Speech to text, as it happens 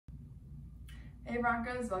Hey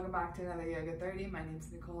Broncos, welcome back to another Yoga 30. My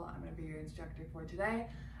name's Nicole. I'm going to be your instructor for today.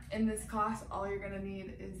 In this class, all you're going to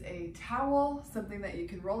need is a towel, something that you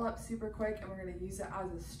can roll up super quick, and we're going to use it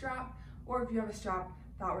as a strap, or if you have a strap,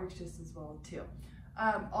 that works just as well too.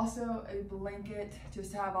 Also a blanket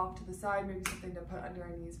just to have off to the side, maybe something to put under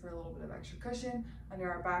our knees for a little bit of extra cushion, under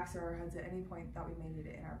our backs or our heads at any point that we may need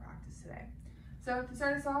it in our practice today. So to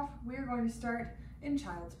start us off, we are going to start in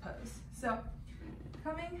child's pose. So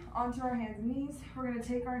coming onto our hands and knees, we're going to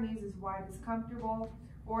take our knees as wide as comfortable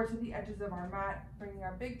or to the edges of our mat, bringing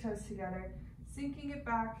our big toes together, sinking it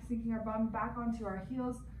back, sinking our bum back onto our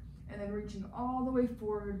heels, and then reaching all the way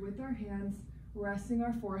forward with our hands, resting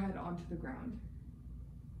our forehead onto the ground.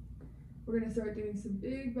 We're going to start doing some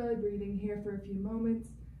big belly breathing here for a few moments.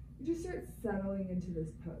 You just start settling into this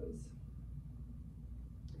pose.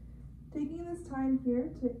 Taking this time here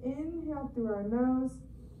to inhale through our nose,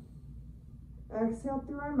 exhale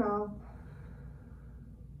through our mouth.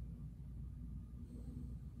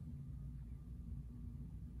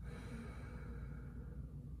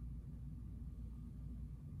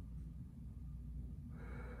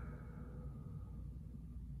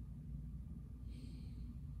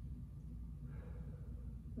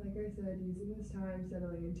 Like I said, using this time,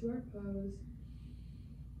 settling into our pose,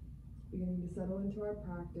 beginning to settle into our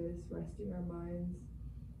practice, resting our minds,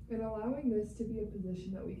 and allowing this to be a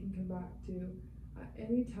position that we can come back to at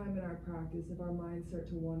any time in our practice if our minds start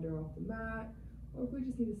to wander off the mat, or if we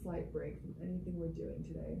just need a slight break from anything we're doing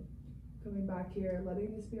today. Coming back here,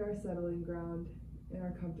 letting this be our settling ground in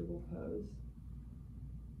our comfortable pose.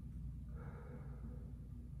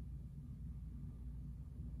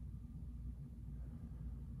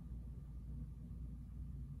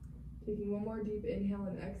 Taking one more deep inhale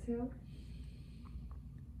and exhale.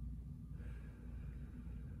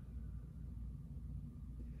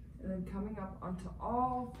 And then coming up onto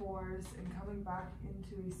all fours and coming back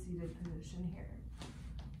into a seated position here.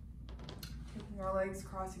 Taking our legs,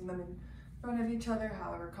 crossing them in front of each other,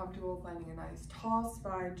 however comfortable, finding a nice tall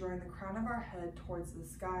spine, drawing the crown of our head towards the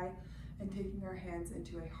sky, and taking our hands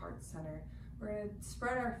into a heart center. We're going to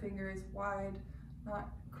spread our fingers wide, not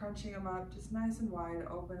crunching them up, just nice and wide,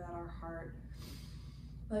 open at our heart,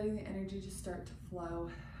 letting the energy just start to flow,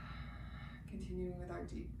 continuing with our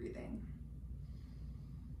deep breathing.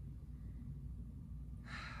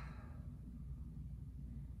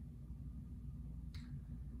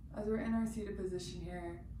 As we're in our seated position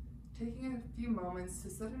here, taking a few moments to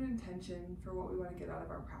set an intention for what we want to get out of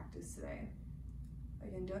our practice today.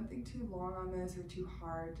 Again, don't think too long on this or too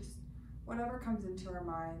hard, just whatever comes into our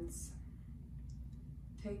minds.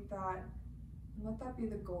 Take that and let that be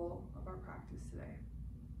the goal of our practice today.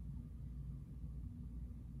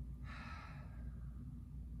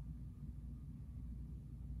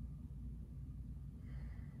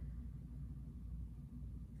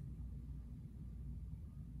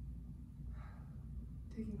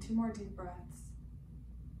 Taking 2 more deep breaths.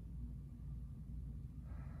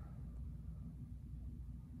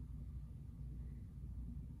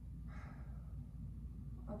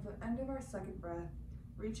 At the end of our second breath,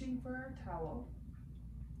 reaching for our towel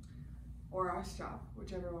or our strap,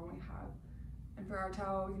 whichever one we have. And for our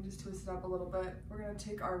towel, we can just twist it up a little bit. We're going to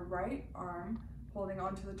take our right arm, holding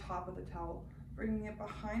onto the top of the towel, bringing it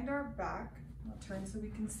behind our back. I'll turn so we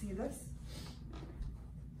can see this.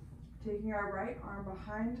 Taking our right arm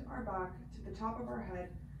behind our back to the top of our head,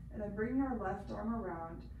 and then bringing our left arm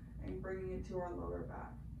around and bringing it to our lower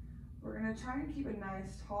back. We're going to try and keep a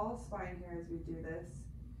nice tall spine here as we do this.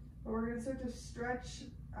 But we're going to start to stretch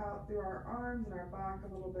out through our arms and our back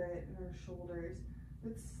a little bit and our shoulders,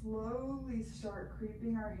 but slowly start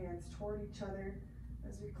creeping our hands toward each other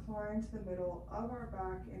as we climb to the middle of our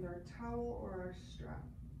back in our towel or our strap.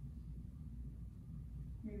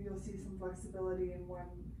 Maybe you'll see some flexibility in one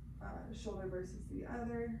shoulder versus the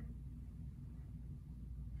other.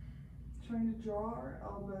 Trying to draw our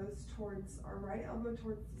elbows towards our right elbow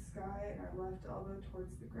towards the sky and our left elbow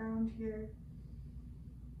towards the ground here.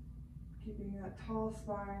 Keeping that tall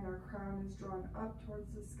spine, our crown is drawn up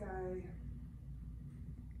towards the sky.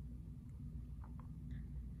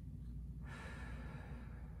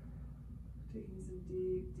 Taking some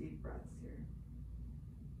deep, deep breaths here.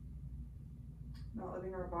 Not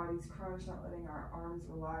letting our bodies crunch, not letting our arms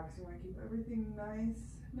relax. We want to keep everything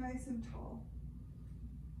nice and tall.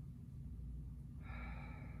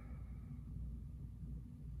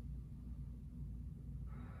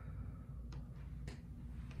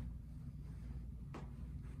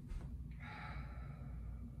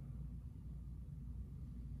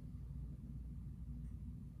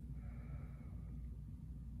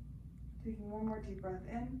 Taking one more deep breath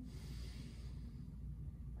in.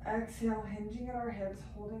 Exhale, hinging at our hips,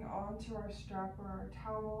 holding on to our strap or our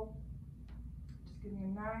towel. Just getting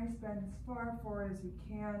a nice bend as far forward as we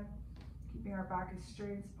can, keeping our back as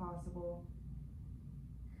straight as possible.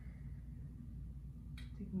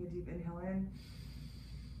 Taking a deep inhale in,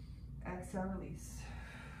 exhale, release.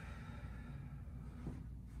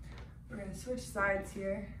 We're going to switch sides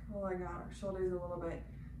here, rolling out our shoulders a little bit,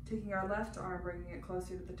 taking our left arm, bringing it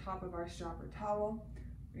closer to the top of our strap or towel,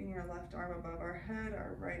 bringing our left arm above our head,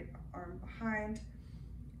 our right arm behind.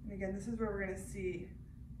 And again, this is where we're going to see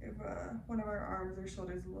if one of our arms or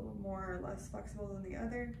shoulders is a little more or less flexible than the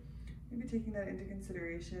other. Maybe taking that into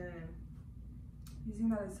consideration and using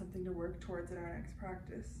that as something to work towards in our next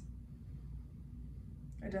practice.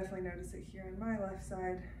 I definitely notice it here on my left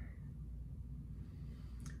side.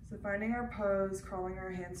 So finding our pose, crawling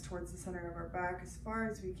our hands towards the center of our back as far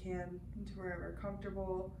as we can into wherever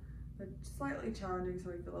comfortable, but slightly challenging so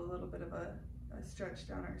we feel a little bit of a stretch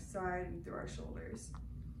down our side and through our shoulders.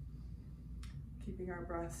 Keeping our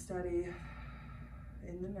breath steady,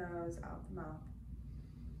 in the nose, out the mouth.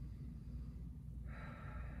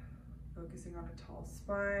 Focusing on a tall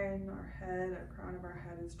spine, our head, our crown of our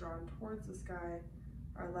head is drawn towards the sky.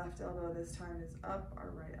 Our left elbow this time is up,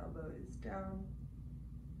 our right elbow is down.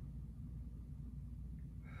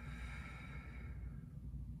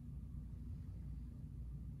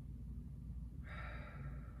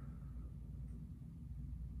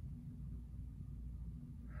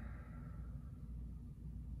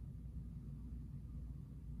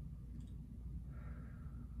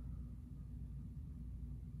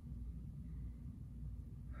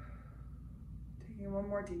 Taking one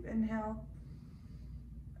more deep inhale.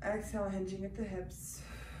 Exhale, hinging at the hips,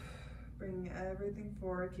 bringing everything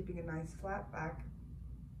forward, keeping a nice flat back.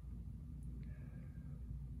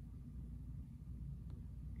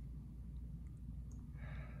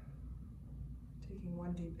 Taking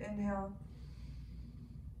one deep inhale,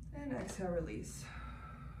 and exhale, release.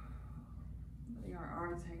 Letting our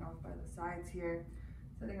arms hang off by the sides here,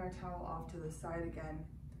 setting our towel off to the side again.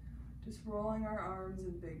 Just rolling our arms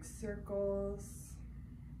in big circles,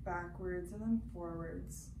 backwards and then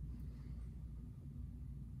forwards.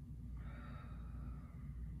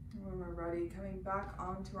 And when we're ready, coming back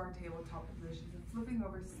onto our tabletop positions and flipping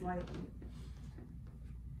over slightly.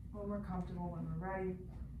 When we're comfortable, when we're ready.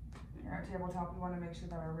 In our tabletop, we want to make sure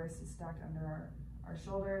that our wrist is stacked under our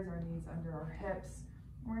shoulders, our knees under our hips.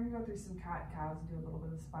 We're going to go through some cat-cows and do a little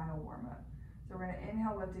bit of spinal warm-up. So we're going to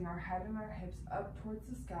inhale, lifting our head and our hips up towards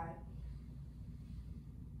the sky.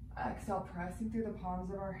 Exhale, pressing through the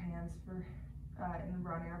palms of our hands and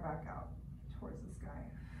running our back out towards the sky.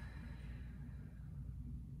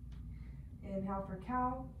 Inhale for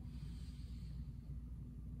cow.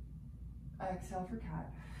 Exhale for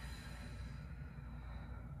cat.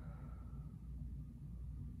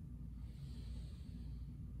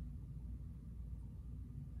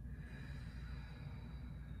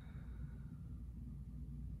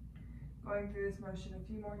 Going through this motion a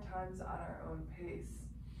few more times at our own pace.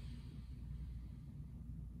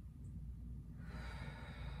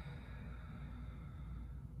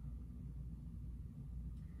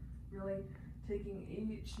 Really taking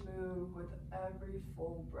each move with every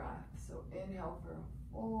full breath. So inhale for a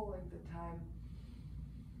full length of time.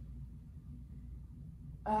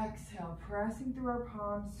 Exhale, pressing through our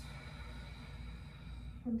palms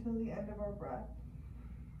until the end of our breath.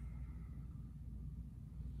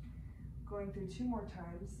 Going through two more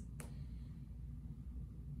times.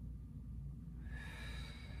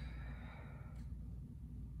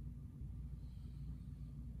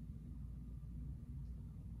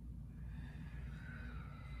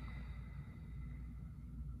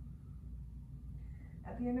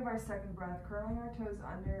 At the end of our second breath, curling our toes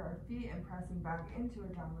under our feet and pressing back into a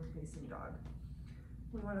downward facing dog.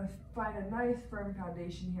 We want to find a nice firm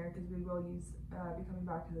foundation here because we will be coming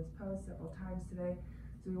back to this pose several times today.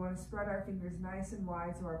 So we want to spread our fingers nice and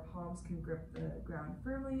wide so our palms can grip the ground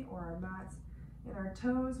firmly, or our mats. And our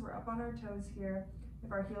toes, we're up on our toes here.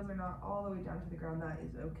 If our heels are not all the way down to the ground, that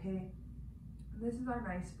is okay. This is our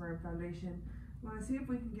nice firm foundation. We want to see if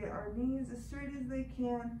we can get our knees as straight as they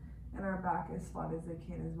can and our back as flat as they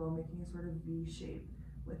can as well, making a sort of V shape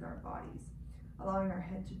with our bodies. Allowing our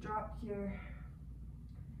head to drop here.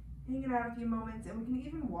 Hanging out a few moments, and we can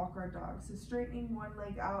even walk our dog. So straightening one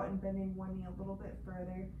leg out and bending one knee a little bit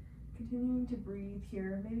further. Continuing to breathe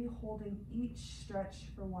here, maybe holding each stretch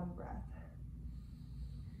for one breath.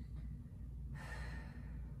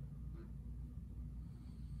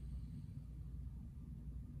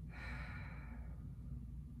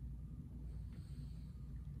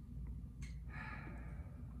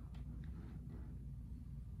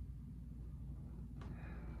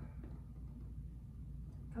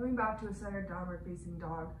 Coming back to a centered downward facing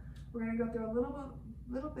dog, we're going to go through a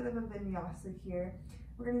little bit of a vinyasa here.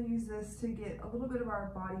 We're going to use this to get a little bit of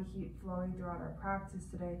our body heat flowing throughout our practice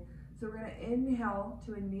today. So we're going to inhale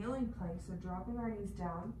to a kneeling plank, so dropping our knees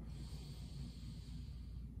down.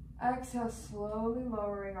 Exhale, slowly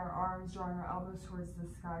lowering our arms, drawing our elbows towards the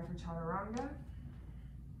sky for chaturanga.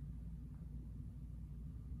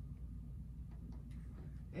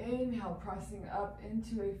 Inhale, pressing up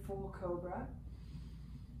into a full cobra.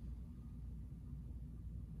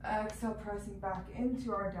 Exhale, pressing back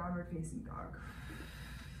into our downward facing dog.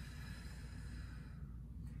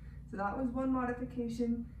 So that was one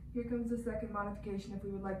modification. Here comes the second modification. If we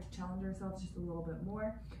would like to challenge ourselves just a little bit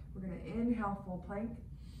more, we're going to inhale, full plank.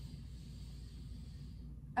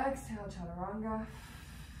 Exhale, chaturanga.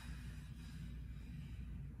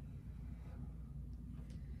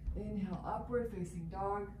 Inhale, upward facing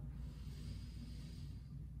dog.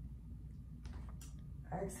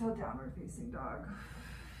 Exhale, downward facing dog.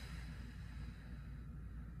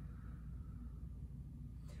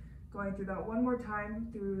 Going through that one more time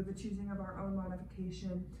through the choosing of our own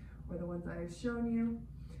modification or the ones that I've shown you,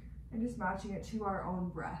 and just matching it to our own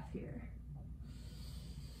breath here.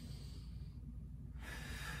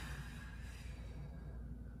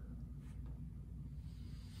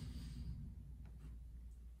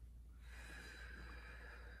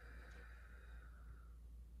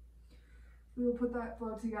 We will put that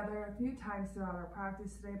flow together a few times throughout our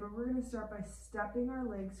practice today, but we're going to start by stepping our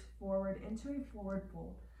legs forward into a forward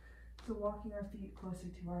fold. So walking our feet closer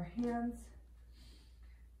to our hands,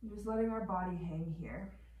 and just letting our body hang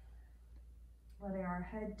here. Letting our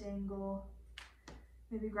head dangle,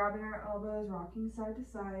 maybe grabbing our elbows, rocking side to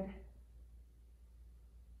side.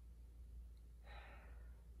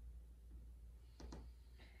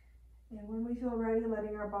 And when we feel ready,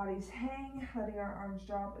 letting our bodies hang, letting our arms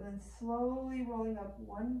drop, and then slowly rolling up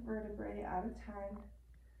one vertebrae at a time.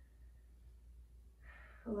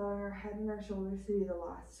 Allowing our head and our shoulders to be the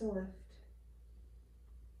last to lift.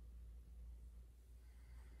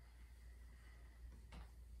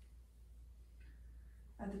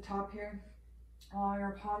 At the top here, allowing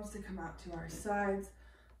our palms to come out to our sides,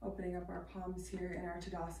 opening up our palms here in our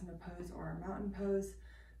Tadasana pose or our mountain pose.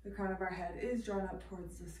 The crown of our head is drawn up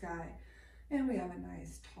towards the sky, and we have a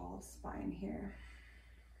nice tall spine here.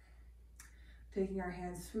 Taking our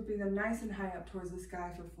hands, swooping them nice and high up towards the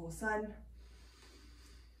sky for full sun.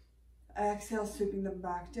 Exhale, swooping them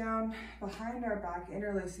back down behind our back,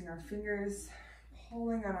 interlacing our fingers,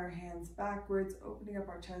 pulling on our hands backwards, opening up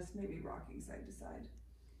our chest, maybe rocking side to side.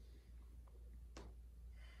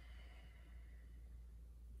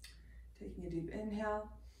 Taking a deep inhale.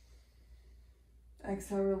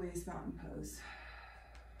 Exhale, release, mountain pose.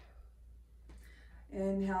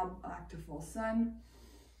 Inhale, back to full sun.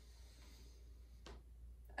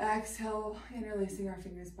 Exhale, interlacing our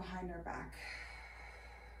fingers behind our back.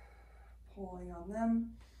 Pulling on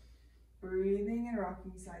them, breathing and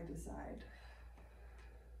rocking side to side.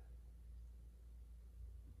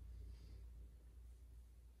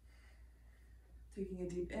 Taking a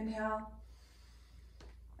deep inhale.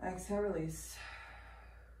 Exhale, release.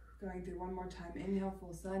 Going through one more time. Inhale,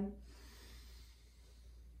 full sun.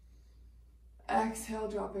 Exhale,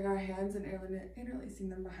 dropping our hands and interlacing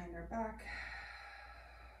them behind our back.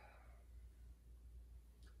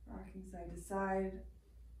 Rocking side to side.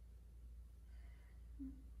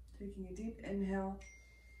 Taking a deep inhale.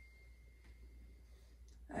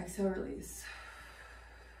 Exhale, release.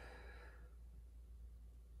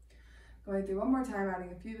 Going through one more time,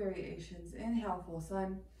 adding a few variations. Inhale, full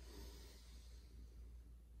sun.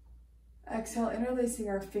 Exhale, interlacing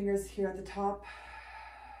our fingers here at the top,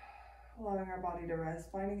 allowing our body to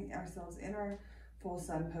rest, finding ourselves in our full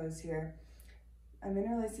sun pose here. I'm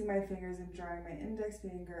interlacing my fingers and drawing my index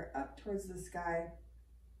finger up towards the sky,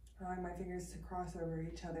 allowing my fingers to cross over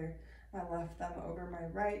each other, my left thumb over my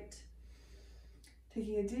right.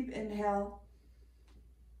 Taking a deep inhale.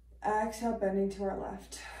 Exhale, bending to our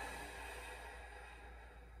left.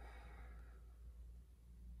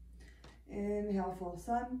 Inhale, full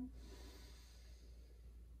sun.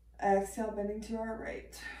 Exhale, bending to our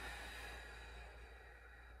right.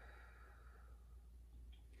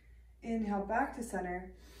 Inhale, back to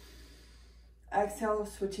center. Exhale,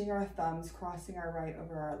 switching our thumbs, crossing our right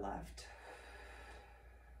over our left.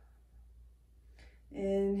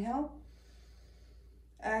 Inhale.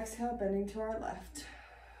 Exhale, bending to our left.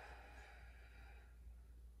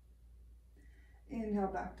 Inhale,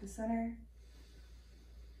 back to center.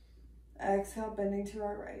 Exhale, bending to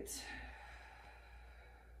our right.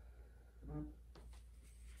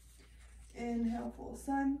 Inhale, full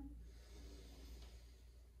sun.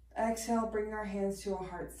 Exhale, bringing our hands to a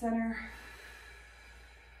heart center.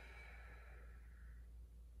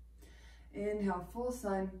 Inhale, full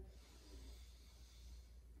sun.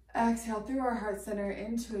 Exhale through our heart center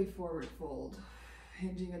into a forward fold.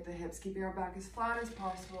 Hinging at the hips, keeping our back as flat as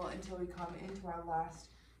possible until we come into our last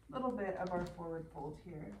little bit of our forward fold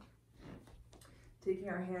here. Taking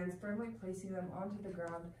our hands, firmly placing them onto the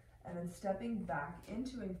ground, and then stepping back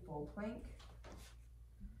into a full plank.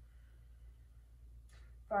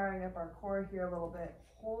 Firing up our core here a little bit,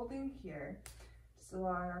 holding here, just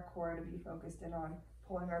allowing our core to be focused in on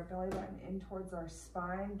pulling our belly button in towards our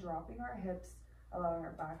spine, dropping our hips, allowing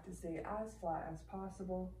our back to stay as flat as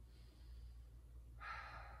possible.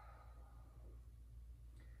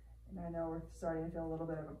 And I know we're starting to feel a little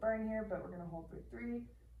bit of a burn here, but we're going to hold for 3,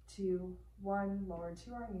 2, 1, lower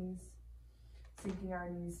to our knees, sinking our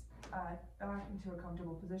knees back into a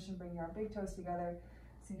comfortable position, bringing our big toes together,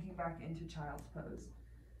 sinking back into child's pose.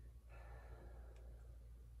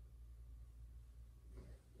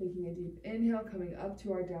 Taking a deep inhale, coming up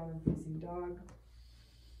to our downward facing dog.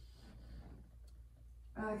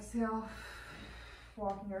 Exhale,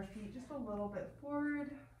 walking our feet just a little bit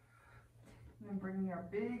forward, and then bringing our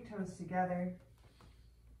big toes together.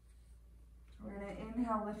 We're going to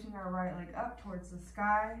inhale, lifting our right leg up towards the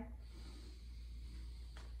sky.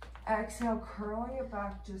 Exhale, curling it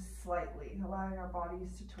back just slightly, allowing our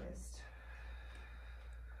bodies to twist.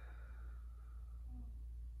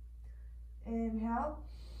 Inhale.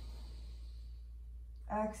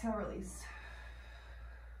 Exhale, release.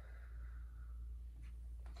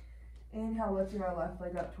 Inhale, lifting our left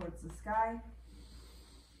leg up towards the sky.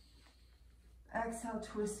 Exhale,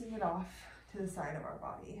 twisting it off to the side of our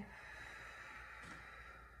body.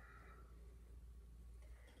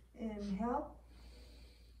 Inhale.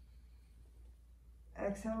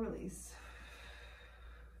 Exhale, release.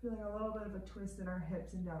 Feeling a little bit of a twist in our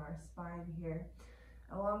hips and down our spine here,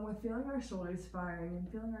 along with feeling our shoulders firing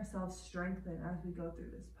and feeling ourselves strengthen as we go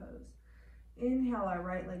through this pose. Inhale, our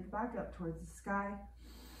right leg back up towards the sky.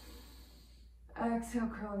 Exhale,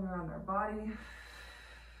 curling around our body.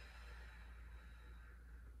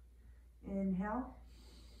 Inhale.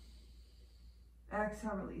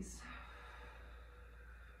 Exhale, release.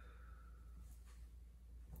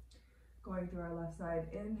 Going through our left side.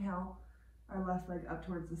 Inhale, our left leg up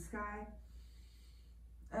towards the sky.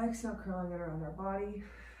 Exhale, curling it around our body.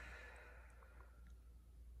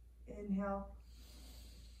 Inhale.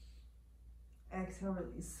 Exhale,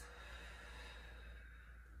 release.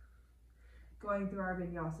 Going through our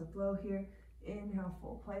vinyasa flow here. Inhale,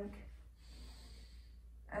 full plank.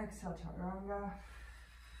 Exhale, chaturanga.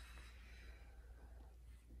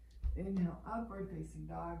 Inhale, upward facing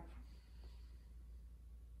dog.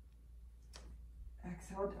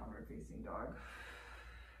 Exhale, downward facing dog.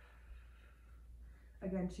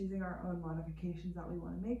 Again, choosing our own modifications that we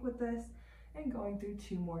want to make with this and going through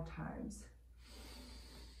 2 more times.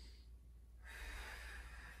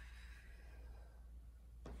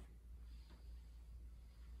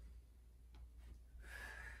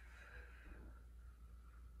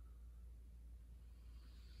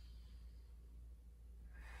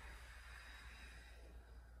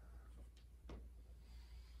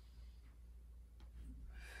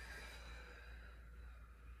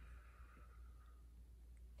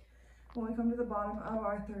 When we come to the bottom of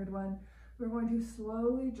our 3rd one, we're going to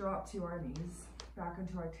slowly drop to our knees, back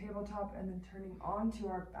into our tabletop, and then turning onto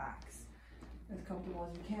our backs as comfortable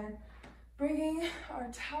as you can. Bringing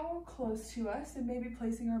our towel close to us and maybe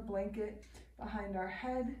placing our blanket behind our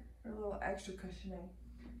head for a little extra cushioning.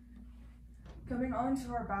 Coming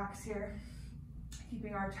onto our backs here,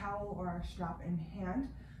 keeping our towel or our strap in hand.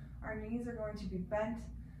 Our knees are going to be bent.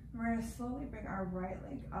 We're going to slowly bring our right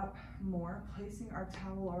leg up more, placing our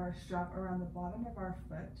towel or our strap around the bottom of our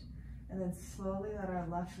foot, and then slowly let our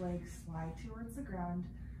left leg slide towards the ground,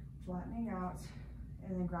 flattening out,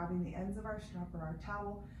 and then grabbing the ends of our strap or our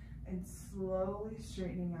towel, and slowly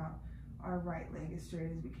straightening out our right leg as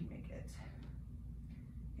straight as we can make it.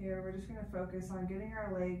 Here, we're just going to focus on getting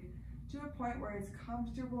our leg to a point where it's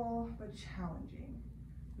comfortable but challenging.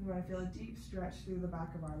 We want to feel a deep stretch through the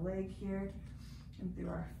back of our leg here, and through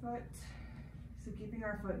our foot. So keeping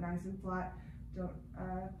our foot nice and flat, don't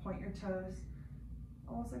point your toes.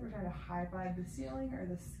 Almost like we're trying to high-five the ceiling or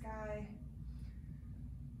the sky.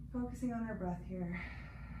 Focusing on our breath here,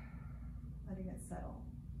 letting it settle.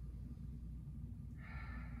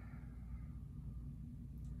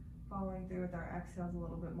 Following through with our exhales a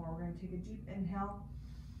little bit more. We're going to take a deep inhale.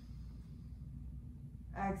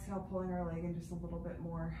 Exhale, pulling our leg in just a little bit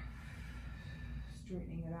more,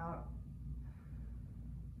 straightening it out.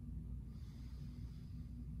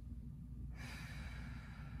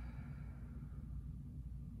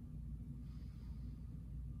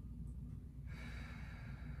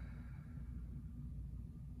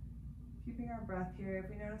 Keeping our breath here. If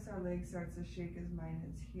we notice our leg starts to shake as mine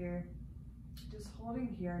is here, just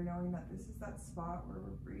holding here, knowing that this is that spot where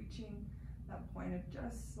we're reaching that point of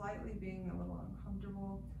just slightly being a little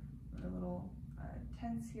uncomfortable or a little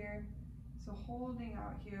tense here. So holding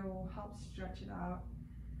out here will help stretch it out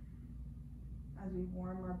as we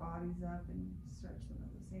warm our bodies up and stretch them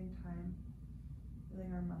at the same time,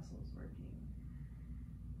 feeling our muscles working.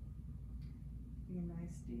 Taking a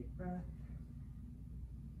nice deep breath.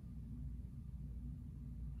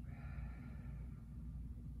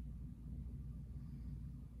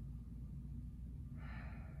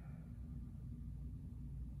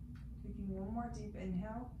 Taking one more deep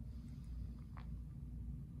inhale.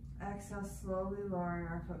 Exhale, slowly lowering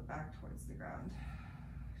our foot back towards the ground.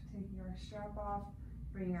 Taking our strap off,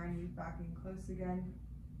 bringing our knees back in close again.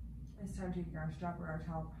 This time taking our strap or our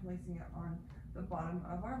towel, placing it on the bottom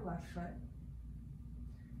of our left foot.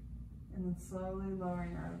 And then slowly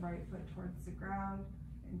lowering our right foot towards the ground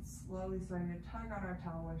and slowly starting to tug on our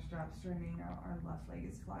towel or strap, straightening out our left leg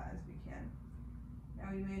as flat as we can.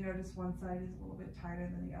 Now you may notice one side is a little bit tighter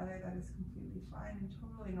than the other. That is completely fine and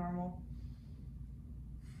totally normal.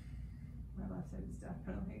 My left side is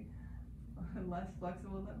definitely less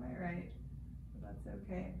flexible than my right, but that's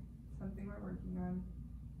okay. Something we're working on.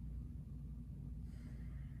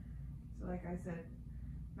 So like I said,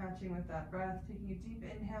 matching with that breath, taking a deep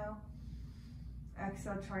inhale.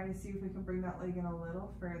 Exhale, trying to see if we can bring that leg in a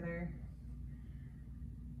little further.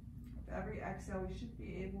 With every exhale, we should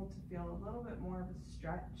be able to feel a little bit more of a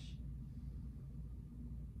stretch.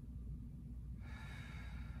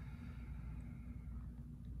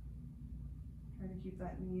 Trying to keep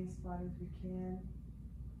that knee as flat as we can,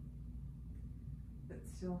 but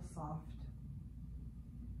still soft.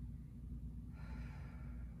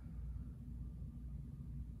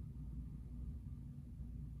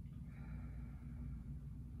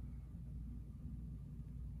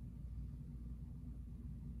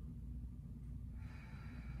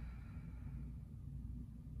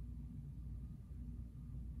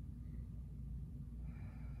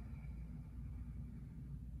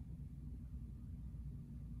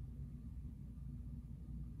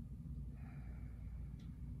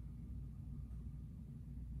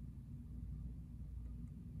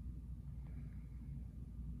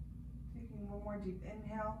 One more deep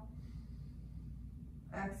inhale.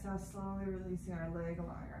 Exhale, slowly releasing our leg,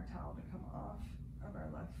 allowing our towel to come off of our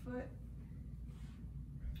left foot.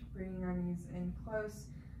 Bringing our knees in close,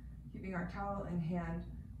 keeping our towel in hand.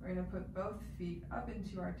 We're going to put both feet up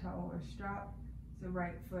into our towel or strap. So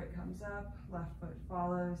right foot comes up, left foot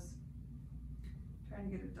follows. Trying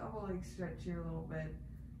to get a double leg stretch here a little bit.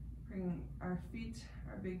 Bringing our feet,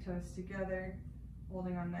 our big toes together,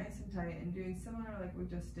 holding on nice and tight and doing similar like we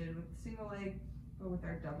just did with the single leg, but with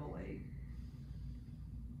our double leg.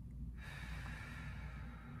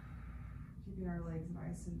 Keeping our legs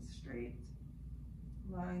nice and straight,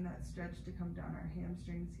 allowing that stretch to come down our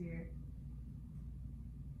hamstrings here.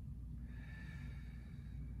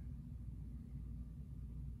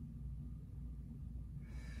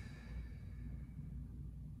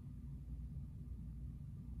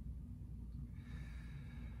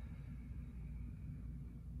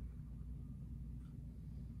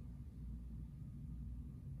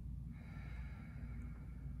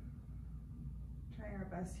 Trying our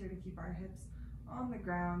best here to keep our hips on the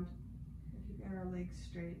ground and keeping our legs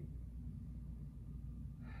straight.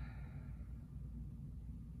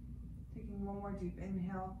 Taking one more deep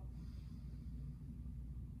inhale.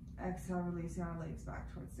 Exhale, releasing our legs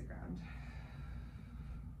back towards the ground.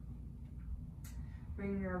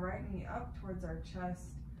 Bringing our right knee up towards our chest,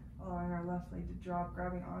 allowing our left leg to drop,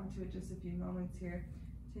 grabbing onto it just a few moments here.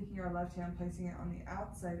 Taking our left hand, placing it on the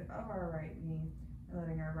outside of our right knee, and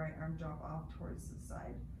letting our right arm drop off towards the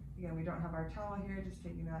side. Again, we don't have our towel here, just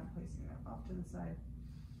taking that and placing that off to the side.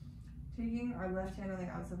 Taking our left hand on the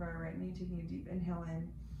outside of our right knee, taking a deep inhale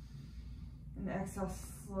in, and exhale,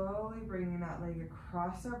 slowly bringing that leg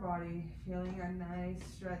across our body, feeling a nice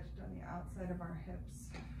stretch on the outside of our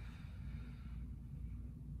hips.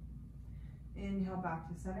 Inhale back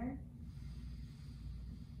to center.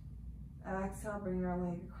 Exhale, bringing our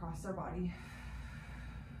leg across our body.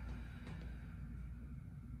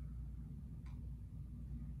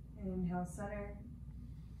 Inhale, center.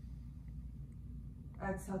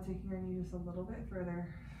 Exhale, taking our knee just a little bit further.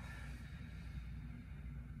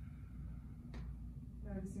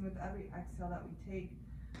 Noticing with every exhale that we take,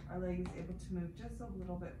 our leg is able to move just a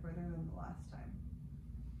little bit further than the last time.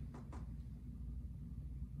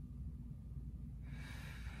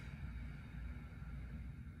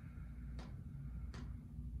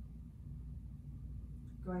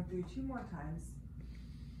 Going through 2 more times.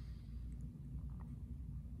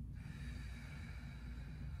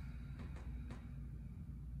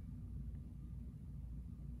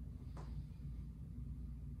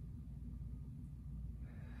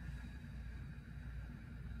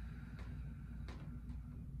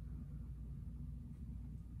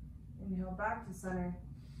 Inhale back to center.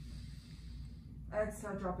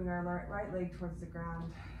 Exhale, dropping our right leg towards the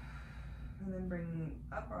ground. And then bringing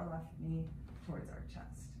up our left knee towards our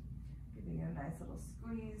chest. Giving it a nice little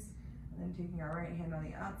squeeze. And then taking our right hand on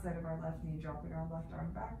the outside of our left knee, dropping our left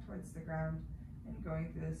arm back towards the ground. And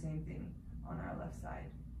going through the same thing on our left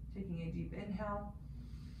side. Taking a deep inhale.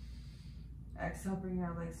 Exhale, bringing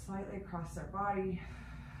our legs slightly across our body.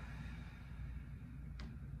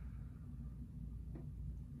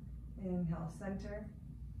 Inhale, center.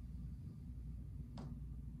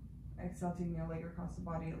 Exhale, taking your leg across the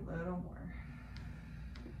body a little more.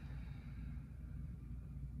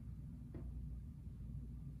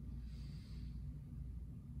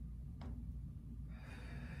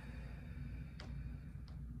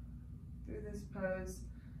 Through this pose,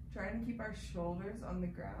 trying to keep our shoulders on the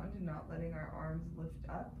ground and not letting our arms lift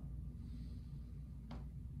up.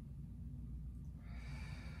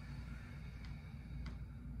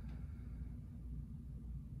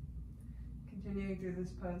 Continuing through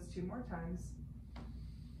this pose 2 more times.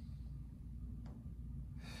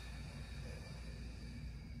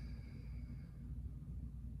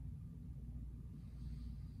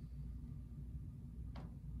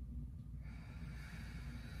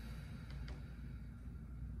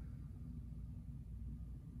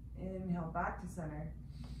 Inhale back to center.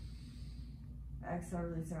 Exhale,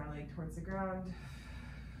 releasing our leg towards the ground.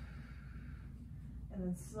 And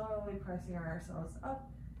then slowly pressing ourselves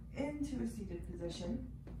up into a seated position.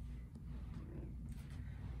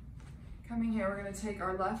 Coming here, we're going to take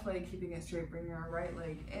our left leg, keeping it straight, bringing our right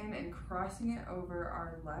leg in and crossing it over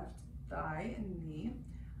our left thigh and knee.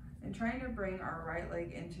 And trying to bring our right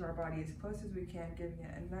leg into our body as close as we can, giving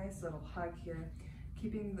it a nice little hug here.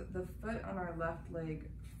 Keeping the foot on our left leg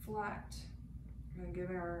flat. And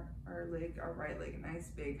giving our right leg a nice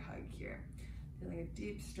big hug here. Feeling a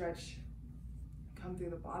deep stretch come through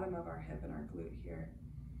the bottom of our hip and our glute here.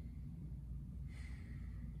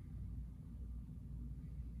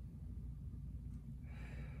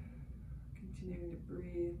 Continuing to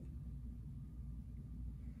breathe.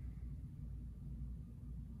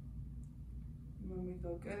 And when we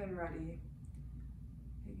feel good and ready,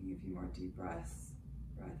 taking a few more deep breaths.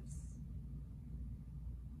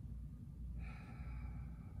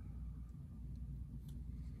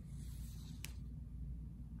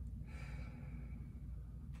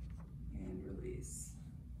 And release.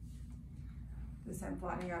 This time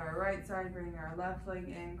flattening out our right side, bringing our left leg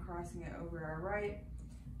in, crossing it over our right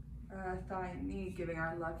thigh and knee, giving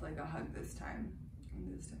our left leg a hug this time.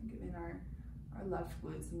 And this time giving our left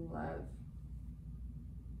glute some love.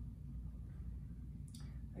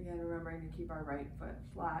 Again, remembering to keep our right foot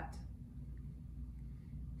flat.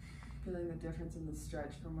 Feeling the difference in the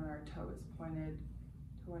stretch from when our toe is pointed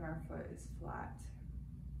to when our foot is flat.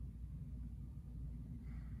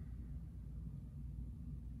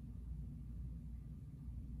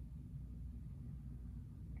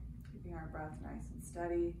 Keeping our breath nice and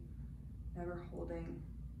steady, never holding.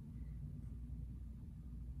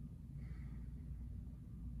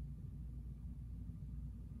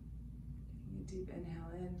 Taking a deep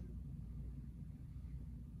inhale in.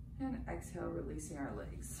 And exhale, releasing our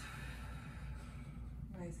legs.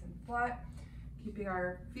 Nice and flat. Keeping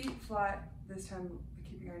our feet flat, this time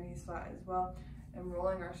keeping our knees flat as well. And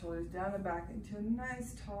rolling our shoulders down the back into a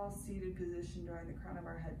nice tall seated position, drawing the crown of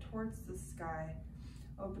our head towards the sky.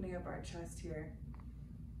 Opening up our chest here.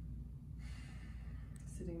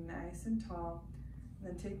 Sitting nice and tall.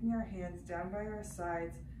 And then taking our hands down by our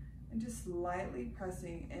sides and just lightly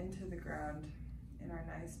pressing into the ground in our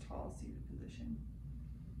nice tall seated position.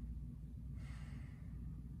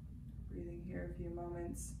 Breathing here a few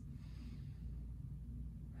moments.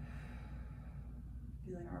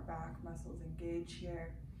 Feeling our back muscles engage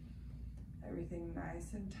here. Everything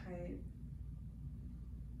nice and tight.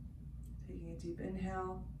 Taking a deep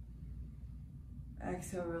inhale.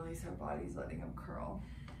 Exhale, release our bodies, letting them curl.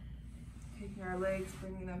 Taking our legs,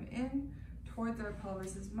 bringing them in towards our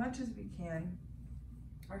pelvis as much as we can.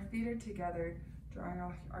 Our feet are together, drawing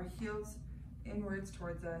our heels inwards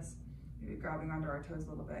towards us. Maybe grabbing onto our toes a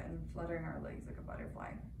little bit and fluttering our legs like a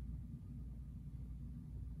butterfly.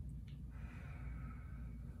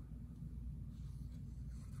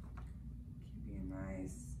 Keeping a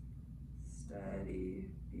nice,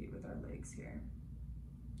 steady beat with our legs here.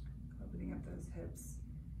 Opening up those hips.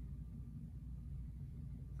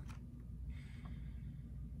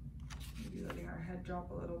 Maybe letting our head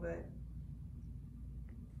drop a little bit.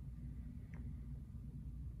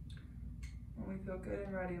 When we feel good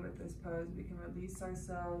and ready with this pose, we can release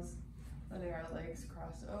ourselves, letting our legs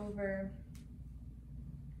cross over,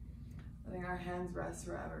 letting our hands rest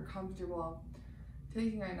wherever comfortable,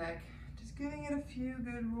 taking our neck giving it a few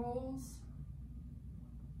good rolls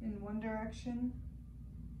in one direction.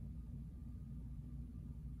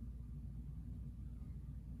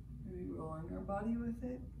 Maybe rolling our body with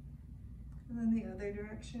it. And then the other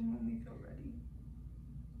direction when we feel ready.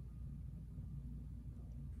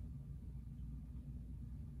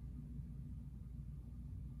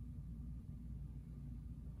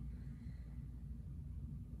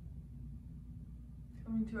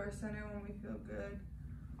 Coming to our center when we feel good.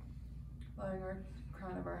 Allowing our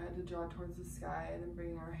crown of our head to draw towards the sky, and then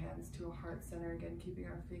bringing our hands to a heart center again, keeping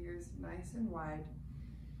our fingers nice and wide.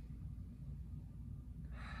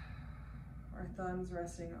 Our thumbs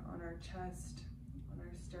resting on our chest, on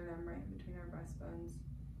our sternum, right in between our breastbones.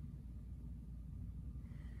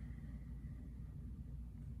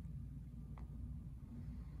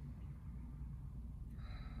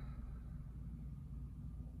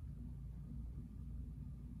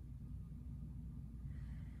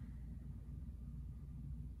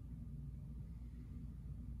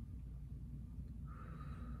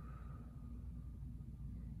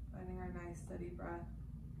 Finding our nice steady breath.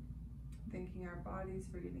 Thanking our bodies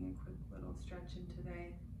for getting a quick little stretch in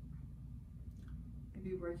today.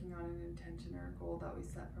 Maybe working on an intention or a goal that we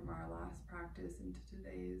set from our last practice into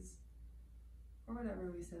today's, or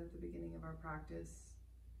whatever we said at the beginning of our practice.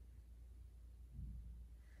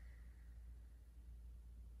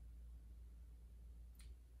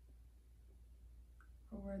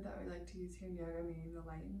 A word that we like to use here in yoga, meaning the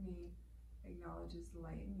light in me acknowledges the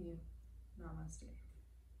light in you. Namaste.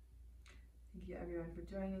 Thank you everyone for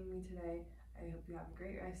joining me today. I hope you have a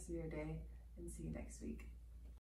great rest of your day and see you next week.